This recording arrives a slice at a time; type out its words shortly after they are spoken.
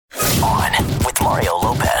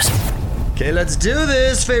Okay, let's do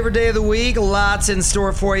this. Favorite day of the week. Lots in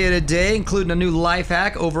store for you today, including a new life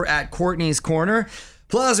hack over at Courtney's Corner.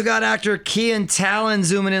 Plus, we got actor Kian Talan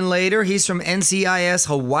zooming in later. He's from NCIS,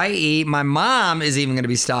 Hawaii. My mom is even going to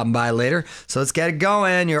be stopping by later. So let's get it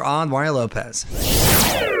going. You're on Mario Lopez.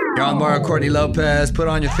 You're on Mario Courtney Lopez. Put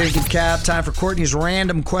on your thinking cap. Time for Courtney's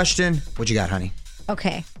random question. What you got, honey?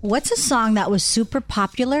 Okay. What's a song that was super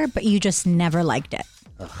popular, but you just never liked it?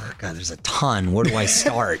 Oh, God, there's a ton. Where do I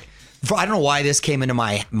start? I don't know why this came into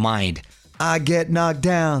my mind. I get knocked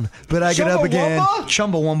down, but I get up again.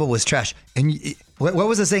 Chumbawamba was trash. And what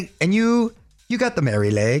was the thing? And you got the merry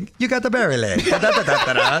leg. You got the berry leg.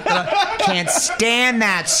 Can't stand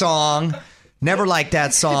that song. Never liked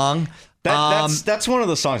that song. That's one of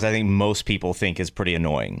the songs I think most people think is pretty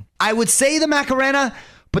annoying. I would say the Macarena,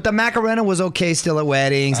 but the Macarena was okay still at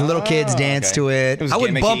weddings. Little kids danced to it. I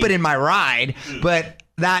wouldn't bump it in my ride, but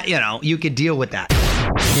that, you could deal with that.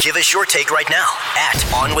 Give us your take right now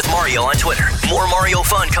at On With Mario on Twitter. More Mario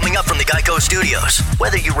fun coming up from the Geico Studios.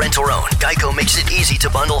 Whether you rent or own, Geico makes it easy to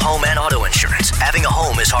bundle home and auto insurance. Having a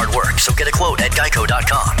home is hard work, so get a quote at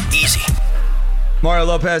geico.com. Easy. Mario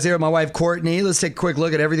Lopez here with my wife, Courtney. Let's take a quick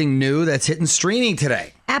look at everything new that's hitting streaming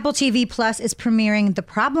today. Apple TV Plus is premiering The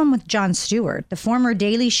Problem with Jon Stewart. The former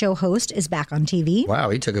Daily Show host is back on TV. Wow,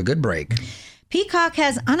 he took a good break. Peacock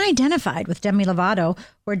has Unidentified with Demi Lovato,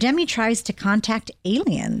 where Demi tries to contact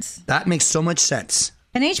aliens. That makes so much sense.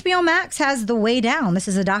 And HBO Max has The Way Down. This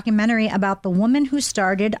is a documentary about the woman who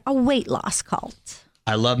started a weight loss cult.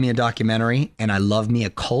 I love me a documentary, and I love me a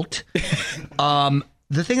cult.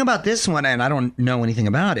 The thing about this one, and I don't know anything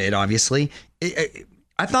about it, obviously,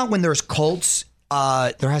 I thought when there's cults,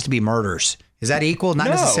 there has to be murders. Is that equal? Not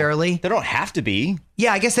necessarily. They don't have to be.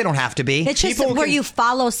 Yeah, I guess they don't have to be. It's just where you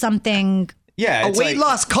follow something. Yeah, a weight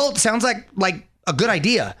loss cult sounds like a good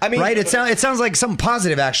idea. I mean, right? It sounds like something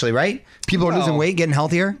positive, actually, right? People are losing weight, getting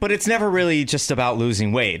healthier. But it's never really just about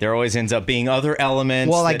losing weight. There always ends up being other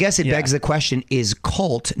elements. Well, I guess it begs the question: is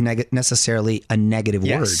cult necessarily a negative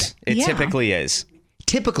word? It typically is.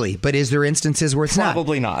 Typically, but is there instances where it's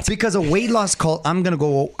Probably not. Because a weight loss cult, I'm going to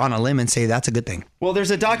go on a limb and say that's a good thing. Well,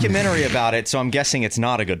 there's a documentary about it, so I'm guessing it's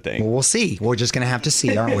not a good thing. Well, we'll see. We're just going to have to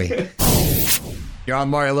see, aren't we? You're on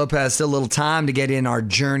Mario Lopez. Still a little time to get in our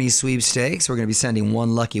Journey sweepstakes. We're going to be sending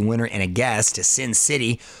one lucky winner and a guest to Sin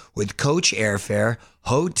City with coach airfare,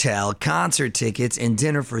 hotel, concert tickets, and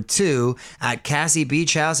dinner for two at Cassie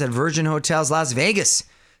Beach House at Virgin Hotels, Las Vegas.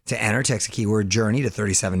 To enter, text the keyword Journey to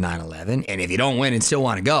 37911. And if you don't win and still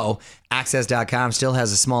want to go, Access.com still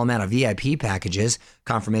has a small amount of VIP packages.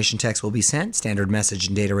 Confirmation text will be sent. Standard message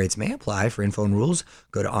and data rates may apply. For info and rules,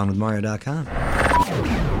 go to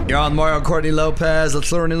onwithmario.com. You're on Mario Courtney Lopez.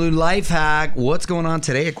 Let's learn a new life hack. What's going on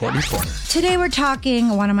today at Courtney's Corner? Today we're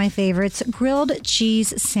talking one of my favorites, grilled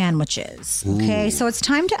cheese sandwiches. Okay, so it's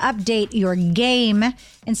time to update your game.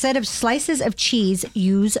 Instead of slices of cheese,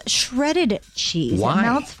 use shredded cheese. Why? It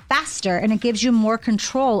melts faster and it gives you more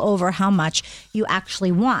control over how much you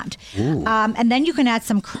actually want. And then you can add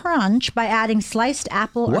some crunch by adding sliced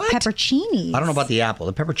apple or pepperoncinis. I don't know about the apple.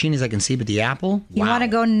 The pepperoncinis I can see, but the apple? You want to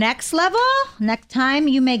go next level? Next time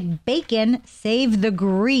you make bacon, save the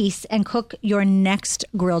grease and cook your next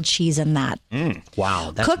grilled cheese in that.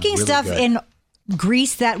 Wow. That's Cooking really stuff good. in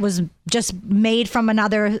grease that was just made from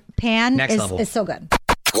another pan is so good.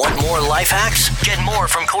 Want more life hacks? Get more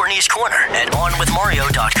from Courtney's Corner at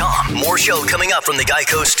onwithmario.com. More show coming up from the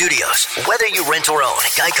Geico Studios. Whether you rent or own,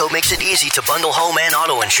 Geico makes it easy to bundle home and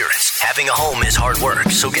auto insurance. Having a home is hard work,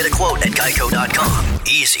 so get a quote at geico.com.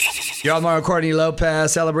 Easy. You're on Mario Courtney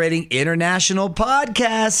Lopez celebrating International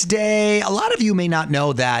Podcast Day. A lot of you may not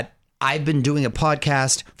know that I've been doing a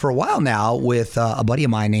podcast for a while now with a buddy of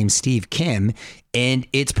mine named Steve Kim, and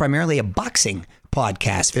it's primarily a boxing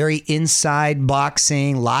podcast. Very inside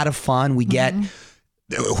boxing, a lot of fun. We get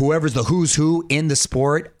whoever's the who's who in the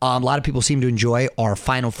sport. A lot of people seem to enjoy our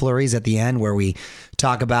final flurries at the end where we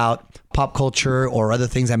talk about pop culture or other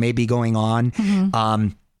things that may be going on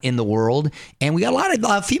in the world. And we got a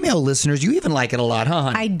lot of female listeners. You even like it a lot, huh,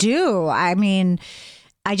 honey? I do. I mean,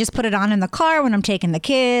 I just put it on in the car when I'm taking the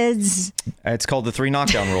kids. It's called the 3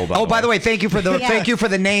 knockdown rule. By the way, thank you for the thank you for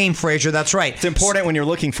the name, Fraser. That's right. It's important when you're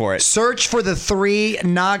looking for it. Search for the 3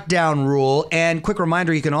 knockdown rule. And quick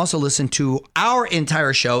reminder, you can also listen to our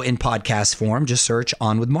entire show in podcast form. Just search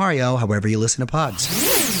On With Mario, however you listen to pods.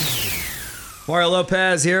 Mario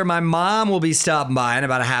Lopez here. My mom will be stopping by in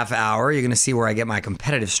about a half hour. You're going to see where I get my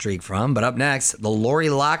competitive streak from. But up next, the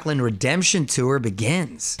Lori Loughlin Redemption Tour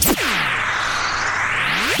begins.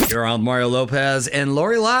 You're on Mario Lopez and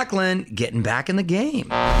Lori Loughlin getting back in the game.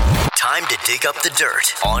 Time to dig up the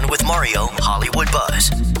dirt. On with Mario, Hollywood Buzz.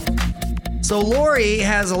 So Lori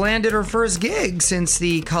has landed her first gig since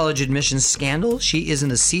the college admissions scandal. She is in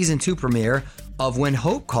the season 2 premiere of When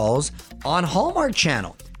Hope Calls on Hallmark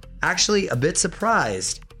Channel. Actually, a bit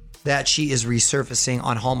surprised that she is resurfacing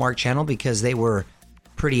on Hallmark Channel because they were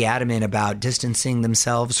pretty adamant about distancing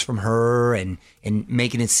themselves from her and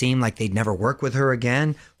making it seem like they'd never work with her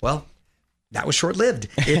again. Well, that was short-lived.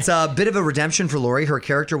 It's a bit of a redemption for Lori. Her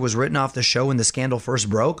character was written off the show when the scandal first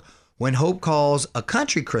broke. When Hope Calls A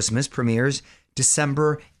Country Christmas premieres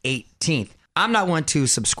December 18th. I'm not one to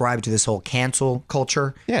subscribe to this whole cancel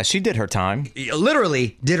culture. Yeah, she did her time.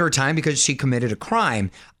 Literally did her time because she committed a crime.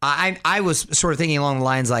 I was sort of thinking along the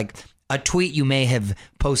lines like a tweet you may have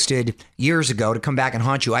posted years ago to come back and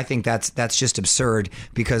haunt you. I think that's just absurd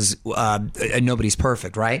because nobody's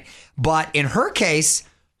perfect, right? But in her case,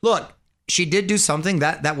 look, she did do something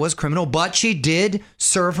that was criminal, but she did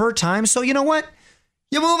serve her time. So you know what?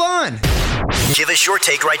 You move on. Give us your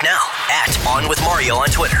take right now at On With Mario on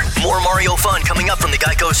Twitter. More Mario fun coming up from the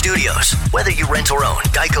Geico Studios. Whether you rent or own,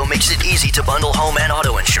 Geico makes it easy to bundle home and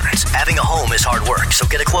auto insurance. Having a home is hard work, so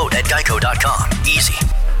get a quote at geico.com. Easy.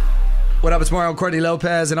 What up, it's Mario Courtney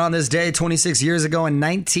Lopez, and on this day, 26 years ago in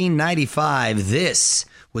 1995, this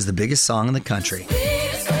was the biggest song in the country.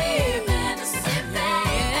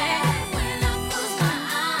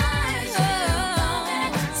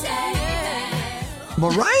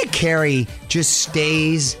 Mariah Carey just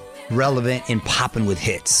stays relevant and popping with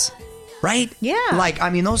hits, right? Yeah. Like, I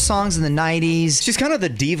mean, those songs in the 90s. She's kind of the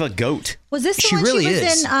diva goat. Was this the She one really she was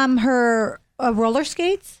is. in her roller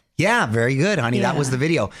skates? Yeah, very good, honey. Yeah. That was the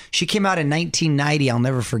video. She came out in 1990. I'll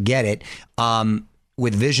never forget it.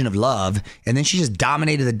 With Vision of Love. And then she just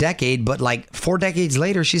dominated the decade. But like 4 decades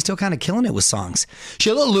later, she's still kind of killing it with songs.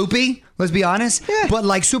 She's a little loopy, let's be honest. Yeah. But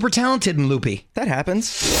like super talented and loopy. That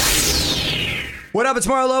happens. What up? It's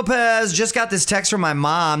Mario Lopez. Just got this text from my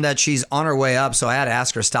mom that she's on her way up, so I had to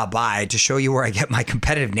ask her to stop by to show you where I get my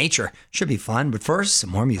competitive nature. Should be fun, but first, some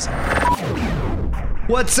more music.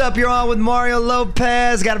 What's up? You're on with Mario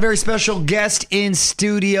Lopez. Got a very special guest in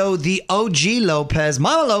studio, the OG Lopez,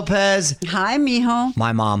 Mama Lopez. Hi, mijo.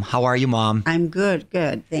 My mom. How are you, Mom? I'm good.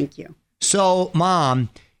 Thank you. So, Mom,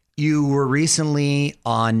 you were recently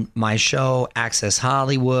on my show, Access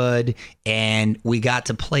Hollywood, and we got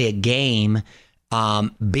to play a game,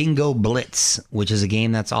 Bingo Blitz, which is a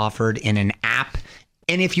game that's offered in an app.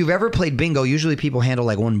 And if you've ever played bingo, usually people handle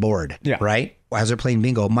like one board, right? As they're playing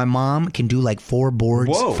bingo. My mom can do like 4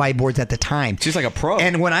 boards, 5 boards at the time. She's like a pro.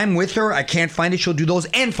 And when I'm with her, I can't find it. She'll do those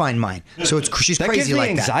and find mine. So she's that crazy gives me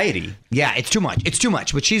like anxiety. that. Yeah, it's too much. It's too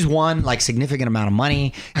much. But she's won like significant amount of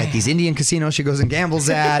money at these Indian casinos she goes and gambles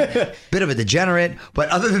at. Bit of a degenerate. But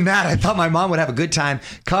other than that, I thought my mom would have a good time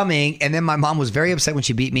coming. And then my mom was very upset when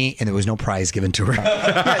she beat me and there was no prize given to her.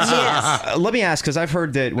 Yes. Let me ask, because I've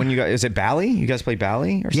heard that when you guys, is it Bally? You guys play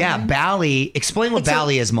Bally or something? Yeah, Bally. Explain what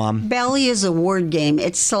Bally is, Mom. Bally is a word game.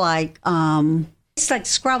 It's like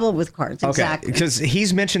Scrabble with cards. Exactly. Okay, because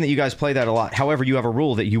he's mentioned that you guys play that a lot. However, you have a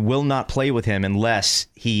rule that you will not play with him unless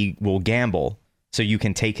he will gamble, so you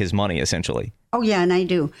can take his money, essentially. Oh, yeah, and I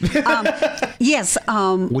do. Yes.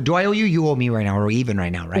 Well, do I owe you? You owe me right now. We're even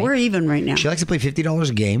right now, right? We're even right now. She likes to play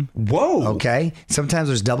 $50 a game. Whoa. Okay. Sometimes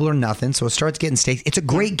there's double or nothing. So it starts getting stakes. It's a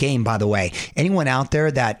great game, by the way. Anyone out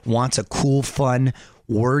there that wants a cool, fun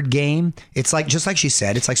word game, it's like, just like she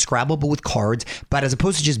said, it's like Scrabble, but with cards. But as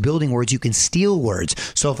opposed to just building words, you can steal words.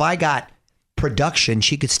 So if I got production,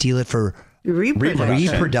 she could steal it for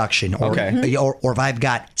reproduction. Or if I've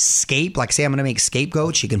got scape, like say I'm going to make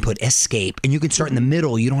scapegoat, she can put escape. And you can start in the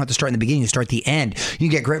middle. You don't have to start in the beginning. You start at the end. You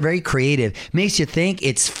get very creative. Makes you think.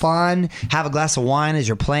 It's fun. Have a glass of wine as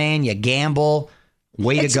you're playing. You gamble.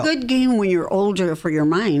 Way to go. It's a good game when you're older for your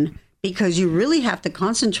mind, because you really have to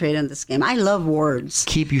concentrate on this game. I love words.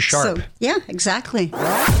 Keep you sharp. So, yeah, exactly.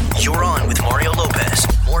 You're on with Mario Lopez.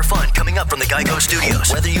 More fun coming up from the Geico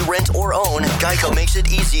Studios. Whether you rent or own, Geico makes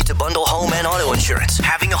it easy to bundle home and auto insurance.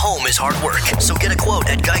 Having a home is hard work, so get a quote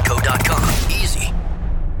at geico.com. Easy.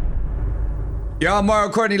 You're on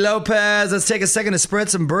Mario Courtney Lopez. Let's take a second to spread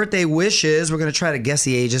some birthday wishes. We're going to try to guess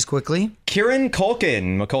the ages quickly. Kieran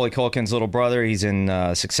Culkin, Macaulay Culkin's little brother. He's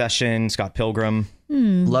in Succession, Scott Pilgrim.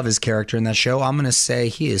 Love his character in that show. I'm going to say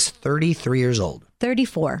he is 33 years old.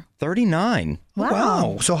 34. 39.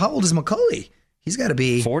 Wow. So how old is Macaulay? He's got to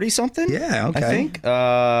be 40-something? Yeah, okay. I think.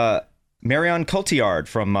 Marion Cotillard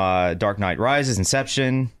from Dark Knight Rises,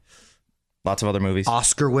 Inception. Lots of other movies.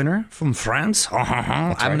 Oscar winner from France.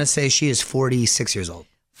 I'm going to say she is 46 years old.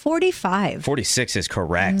 45. 46 is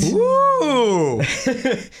correct. Ooh.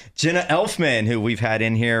 Jenna Elfman, who we've had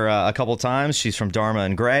in here a couple times. She's from Dharma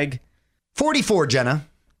and Greg. 44, Jenna.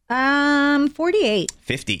 48.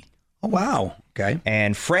 50. Oh, wow. Okay.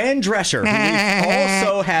 And Fran Drescher, who we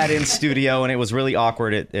also had in studio, and it was really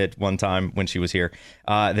awkward at one time when she was here.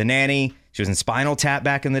 The nanny, she was in Spinal Tap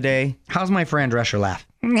back in the day. How's my Fran Drescher laugh?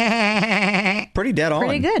 Pretty dead on.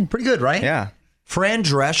 Pretty good. Pretty good, right? Yeah. Fran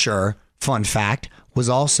Drescher, fun fact, was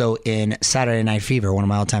also in Saturday Night Fever, one of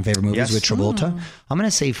my all-time favorite movies Yes. with Travolta. I'm going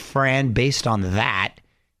to say Fran, based on that,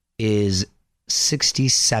 is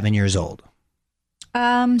 67 years old.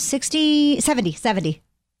 70.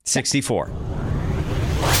 64.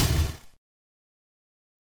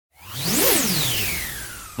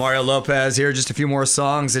 Mario Lopez here. Just a few more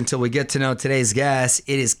songs until we get to know today's guest.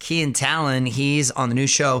 It is Kian Talan. He's on the new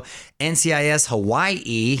show NCIS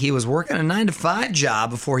Hawaii. He was working a 9-to-5 job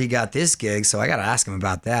before he got this gig, so I got to ask him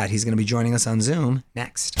about that. He's going to be joining us on Zoom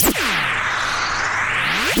next.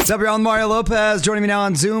 What's up, y'all? I'm Mario Lopez. Joining me now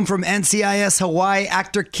on Zoom from NCIS Hawaii,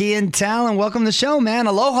 actor Kian Talan. Welcome to the show, man.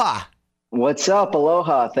 Aloha. What's up?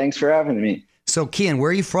 Aloha. Thanks for having me. So, Kian,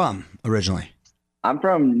 where are you from originally? I'm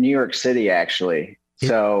from New York City, actually.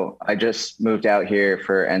 So I just moved out here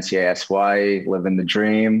for NCIS Hawaii, living the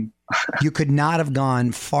dream. You could not have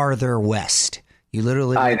gone farther west. You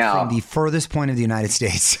literally went from the furthest point of the United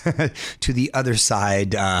States to the other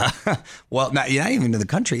side. Well, not even to the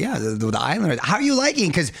country. Yeah, the island. How are you liking?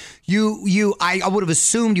 Because I would have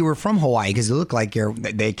assumed you were from Hawaii because you look like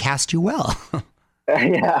they cast you well.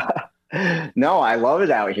 Yeah. No, I love it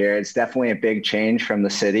out here. It's definitely a big change from the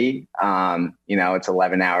city. It's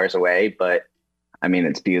 11 hours away, but I mean,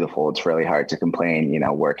 it's beautiful. It's really hard to complain,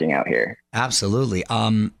 working out here. Absolutely.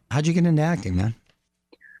 How'd you get into acting, man?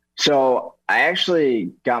 So I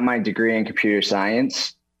actually got my degree in computer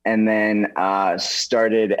science and then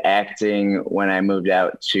started acting when I moved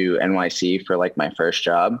out to NYC for like my first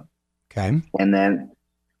job. Okay. And then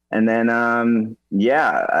I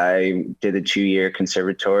did a 2-year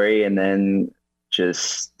conservatory and then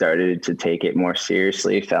just started to take it more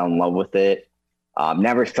seriously, fell in love with it.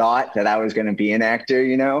 Never thought that I was going to be an actor,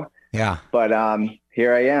 Yeah. But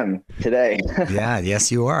here I am today. Yeah,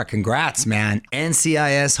 yes, you are. Congrats, man.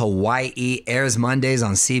 NCIS Hawaii airs Mondays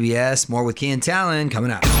on CBS. More with Kian Talan coming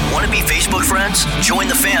up. Want to be Facebook friends? Join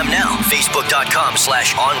the fam now.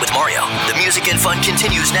 Facebook.com/OnWithMario. The music and fun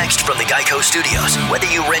continues next from the Geico Studios. Whether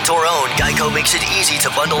you rent or own, Geico makes it easy to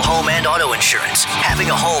bundle home and auto insurance. Having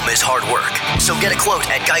a home is hard work. So get a quote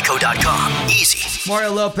at Geico.com. Easy.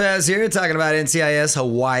 Mario Lopez here talking about NCIS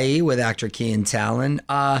Hawaii with actor Kian Talan.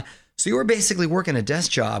 So you were basically working a desk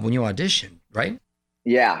job when you auditioned, right?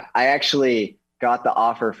 Yeah, I actually got the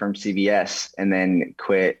offer from CBS and then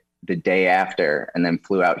quit the day after and then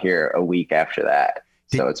flew out here a week after that.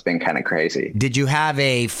 So it's been kind of crazy. Did you have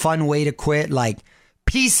a fun way to quit? Like,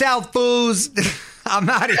 peace out, fools. I'm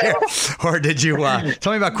out of here. Or did you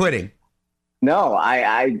tell me about quitting? No,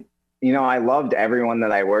 I loved everyone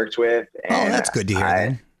that I worked with. And that's good to hear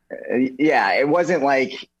then. Yeah, it wasn't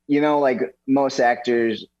like, like most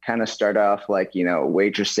actors kind of start off like,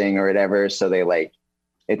 waitressing or whatever. So they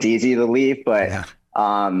it's easy to leave, but Yeah.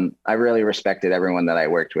 I really respected everyone that I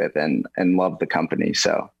worked with and loved the company.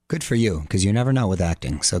 So Good for you, because you never know with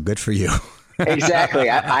acting. So good for you. exactly.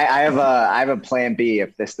 I have a plan B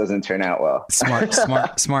if this doesn't turn out well.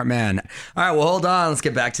 Smart man. All right, well, hold on. Let's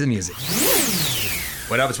get back to the music.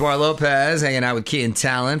 What up? It's Mario Lopez hanging out with Kian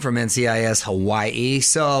Talan from NCIS Hawaii.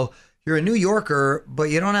 So you're a New Yorker, but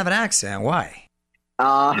you don't have an accent. Why?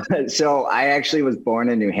 So I actually was born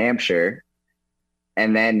in New Hampshire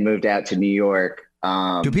and then moved out to New York.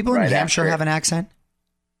 Do people in New Hampshire have an accent?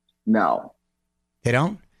 No. They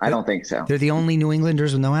don't? I don't think so. They're the only New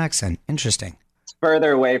Englanders with no accent. Interesting. It's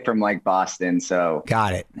further away from like Boston, so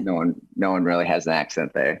Got it. no one really has an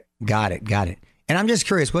accent there. Got it. And I'm just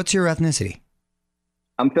curious, what's your ethnicity?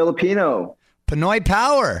 I'm Filipino. Pinoy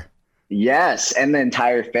power. Yes, and the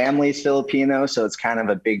entire family's Filipino, so it's kind of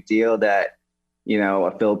a big deal that,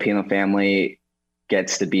 a Filipino family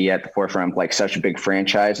gets to be at the forefront of like such a big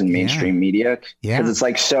franchise in mainstream media. Yeah. Because it's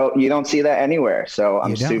like, so you don't see that anywhere. So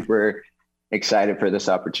I'm You don't. super excited for this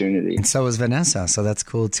opportunity. And so is Vanessa. So that's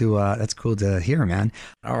cool to hear, man.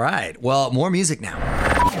 All right. Well, more music now.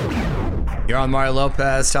 You're on Mario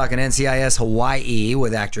Lopez talking NCIS Hawaii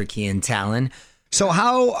with actor Kian Talan. So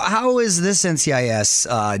how is this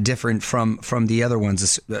NCIS different from the other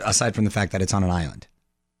ones, aside from the fact that it's on an island?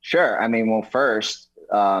 Sure. I mean, well, first,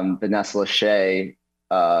 Vanessa Lachey,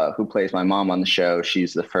 who plays my mom on the show,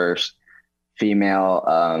 she's the first female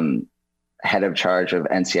head of charge of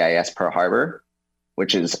NCIS Pearl Harbor,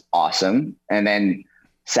 which is awesome. And then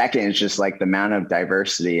second is just like the amount of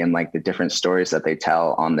diversity and like the different stories that they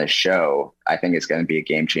tell on this show, I think is going to be a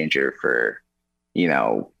game changer for,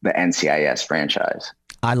 the NCIS franchise.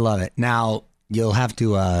 I love it. Now, you'll have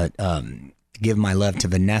to give my love to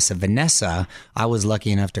Vanessa. Vanessa, I was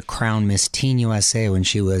lucky enough to crown Miss Teen USA when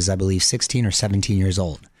she was, I believe, 16 or 17 years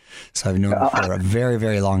old. So I've known her for a very,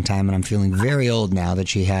 very long time, and I'm feeling very old now that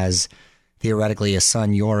she has theoretically a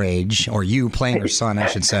son your age, or you playing her son, I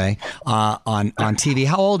should say, on TV.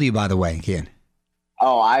 How old are you, by the way, Kian?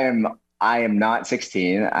 Oh, I am not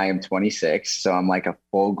 16. I am 26. So I'm like a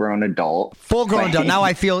full-grown adult. Full-grown adult. Now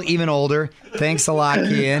I feel even older. Thanks a lot,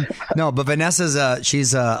 Kian. No, but Vanessa's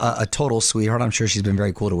she's a total sweetheart. I'm sure she's been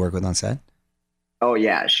very cool to work with on set. Oh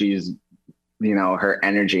yeah, she's, her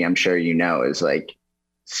energy, I'm sure is like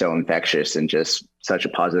so infectious and just such a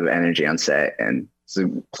positive energy on set, and it's a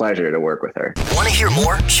pleasure to work with her. Want to hear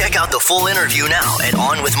more? Check out the full interview now at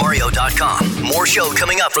onwithmario.com. More show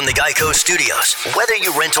coming up from the Geico Studios. Whether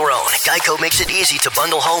you rent or own, Geico makes it easy to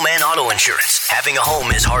bundle home and auto insurance. Having a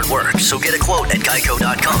home is hard work, so get a quote at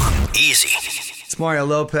geico.com. Easy. It's Mario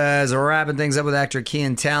Lopez. We're wrapping things up with actor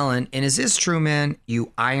Kian Talan. And is this true, man?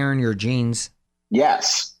 You iron your jeans?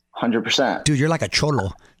 Yes, 100%. Dude, you're like a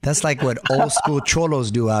cholo. That's like what old school cholos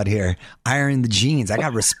do out here. Iron the jeans. I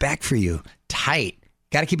got respect for you. Tight.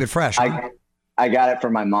 Got to keep it fresh. Huh? I got it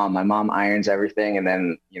from my mom. My mom irons everything, and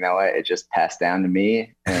then it just passed down to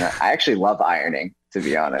me. And I actually love ironing, to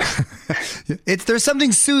be honest. There's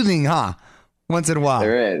something soothing, huh? Once in a while.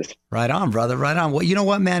 There is. Right on, brother. Right on. Well, you know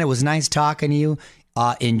what, man? It was nice talking to you.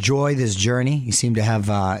 Enjoy this journey. You seem to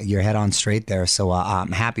have your head on straight there, so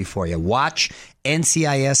I'm happy for you. Watch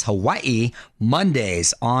NCIS Hawaii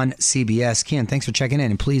Mondays on CBS. Kian, thanks for checking in,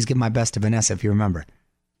 and please give my best to Vanessa if you remember.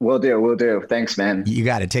 Will do. Thanks, man. You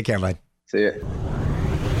got it. Take care, bud. See ya.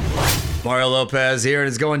 Mario Lopez here. It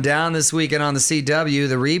is going down this weekend on the CW.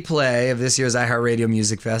 The replay of this year's iHeartRadio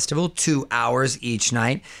Music Festival, 2 hours each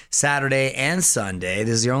night, Saturday and Sunday.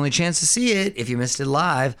 This is your only chance to see it if you missed it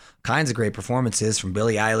live. Kinds of great performances from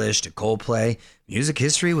Billie Eilish to Coldplay. Music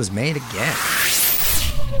history was made again.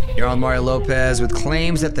 You're on Mario Lopez with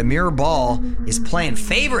claims that the Mirror Ball is playing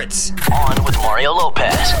favorites. On with Mario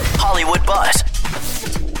Lopez, Hollywood Buzz.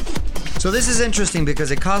 So this is interesting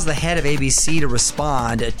because it caused the head of ABC to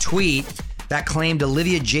respond. A tweet that claimed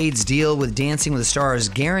Olivia Jade's deal with Dancing with the Stars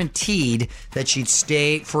guaranteed that she'd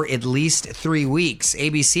stay for at least 3 weeks.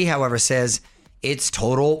 ABC, however, says it's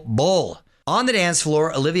total bull. On the dance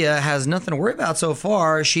floor, Olivia has nothing to worry about so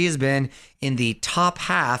far. She has been in the top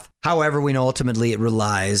half. However, we know ultimately it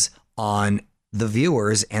relies on the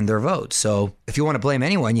viewers and their votes. So if you want to blame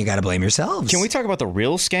anyone, you got to blame yourselves. Can we talk about the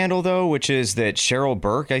real scandal, though, which is that Cheryl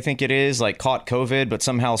Burke, I think it is, caught COVID, but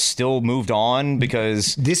somehow still moved on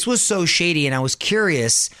because... This was so shady, and I was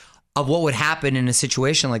curious of what would happen in a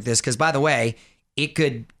situation like this, because, by the way, it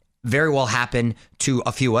could very well happen to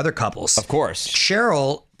a few other couples. Of course.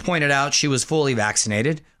 Cheryl pointed out she was fully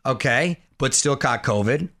vaccinated, okay, but still caught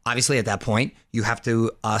COVID. Obviously, at that point, you have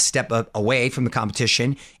to step away from the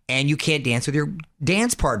competition, and you can't dance with your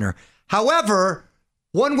dance partner. However,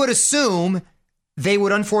 one would assume they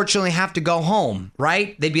would unfortunately have to go home,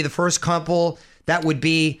 right? They'd be the first couple that would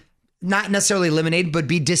be not necessarily eliminated, but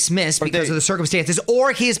be dismissed because of the circumstances,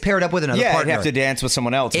 or he is paired up with another partner. Yeah, have to dance with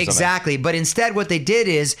someone else. Exactly. But instead, what they did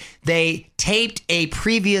is they taped a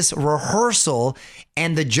previous rehearsal,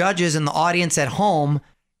 and the judges and the audience at home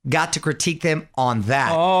got to critique them on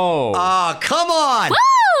that. Oh, come on.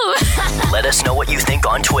 Let us know what you think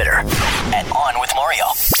on Twitter at On With Mario.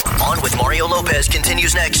 On With Mario Lopez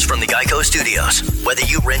continues next from the Geico Studios. Whether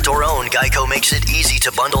you rent or own, Geico makes it easy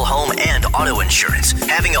to bundle home and auto insurance.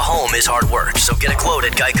 Having a home is hard work, so get a quote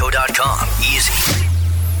at geico.com. Easy.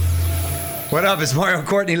 What up? It's Mario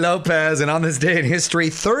Courtney Lopez, and on this day in history,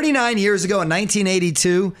 39 years ago in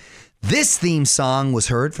 1982, this theme song was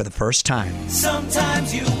heard for the first time.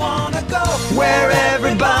 Sometimes you wanna go where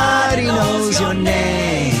everybody knows your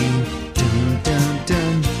name. Dun, dun,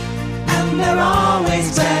 dun. and they're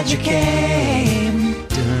always glad you came. Dun,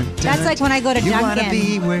 dun, That's like when I go to you wanna Dunkin'.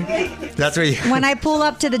 be where... That's where you... When I pull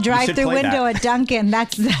up to the drive-thru play window that. at Dunkin',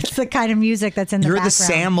 that's the kind of music that's in the You're background. the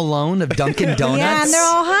Sam Malone of Dunkin' Donuts. Yeah, and they're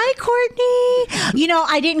all, hi, Courtney.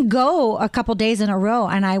 I didn't go a couple days in a row,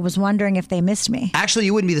 and I was wondering if they missed me. Actually,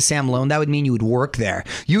 you wouldn't be the Sam Malone. That would mean you would work there.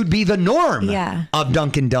 You'd be the Norm of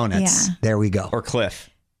Dunkin' Donuts. Yeah. There we go. Or Cliff.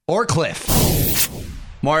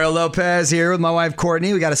 Mario Lopez here with my wife,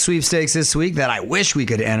 Courtney. We got a sweepstakes this week that I wish we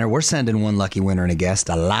could enter. We're sending one lucky winner and a guest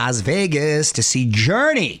to Las Vegas to see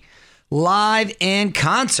Journey live in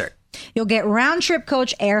concert. You'll get round-trip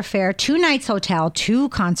coach airfare, 2 nights hotel, 2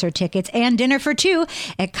 concert tickets, and dinner for 2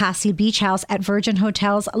 at Kasi Beach House at Virgin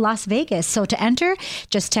Hotels Las Vegas. So to enter,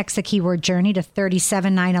 just text the keyword journey to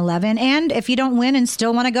 37911. And if you don't win and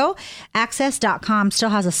still want to go, Access.com still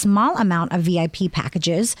has a small amount of VIP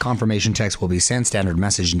packages. Confirmation text will be sent. Standard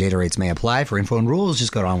message and data rates may apply. For info and rules,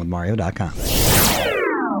 just go to onwithmario.com.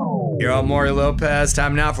 You're on Mario Lopez.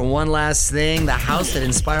 Time now for one last thing. The house that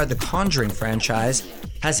inspired the Conjuring franchise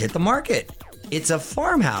has hit the market. It's a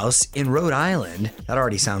farmhouse in Rhode Island. That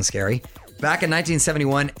already sounds scary. Back in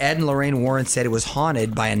 1971, Ed and Lorraine Warren said it was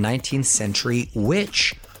haunted by a 19th century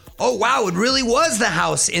witch. Oh, wow, it really was the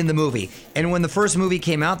house in the movie. And when the first movie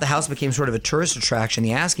came out, the house became sort of a tourist attraction.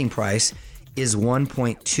 The asking price is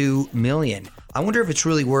 $1.2 million. I wonder if it's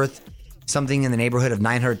really worth something in the neighborhood of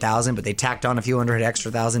 $900,000, but they tacked on a few hundred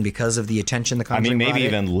extra thousand because of the attention the Conjuring brought maybe it.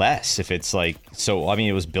 even less if it's like,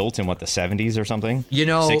 it was built in the 70s or something?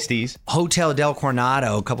 60s? Hotel Del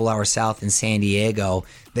Coronado, a couple hours south in San Diego,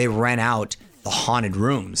 they rent out the haunted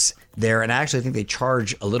rooms there, and I actually think they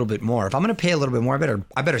charge a little bit more. If I'm going to pay a little bit more,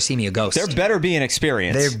 I better see me a ghost. There better be an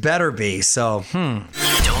experience. There better be, so, Don't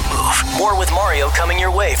move. More with Mario coming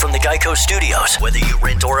your way from the Geico Studios. Whether you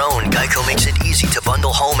rent or own, Geico makes it easy to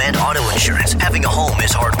bundle home and auto insurance. Having a home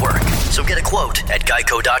is hard work. So get a quote at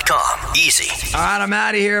geico.com. Easy. All right, I'm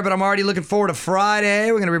out of here, but I'm already looking forward to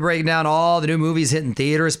Friday. We're going to be breaking down all the new movies hitting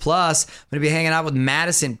theaters. Plus, I'm going to be hanging out with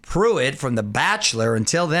Madison Pruitt from The Bachelor.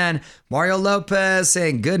 Until then, Mario Lopez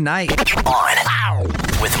saying good night. On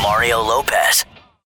with Mario Lopez.